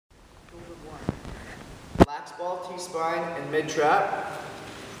ball, T-spine, and mid-trap.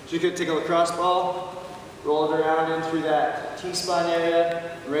 So you could take a lacrosse ball, roll it around in through that T-spine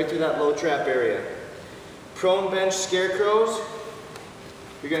area, right through that low trap area. Prone bench scarecrows.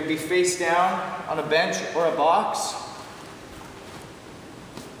 You're going to be face down on a bench or a box.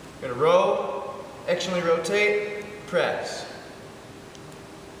 You're going to row, externally rotate, press.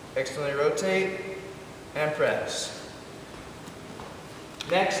 Externally rotate, and press.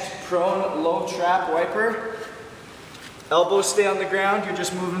 Next, prone low trap wiper. Elbows stay on the ground, you're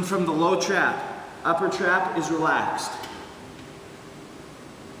just moving from the low trap. Upper trap is relaxed.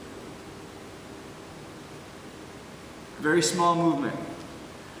 Very small movement.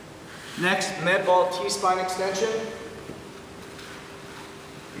 Next, med ball T-spine extension.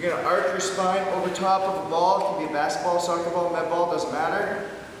 You're going to arch your spine over top of a ball. It can be a basketball, soccer ball, med ball, doesn't matter.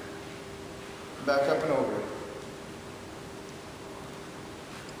 Back up and over.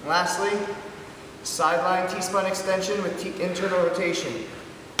 And lastly, sideline T-spine extension with internal rotation.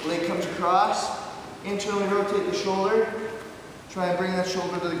 Leg comes across, internally rotate the shoulder, try and bring that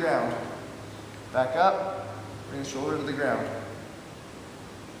shoulder to the ground. Back up, bring the shoulder to the ground.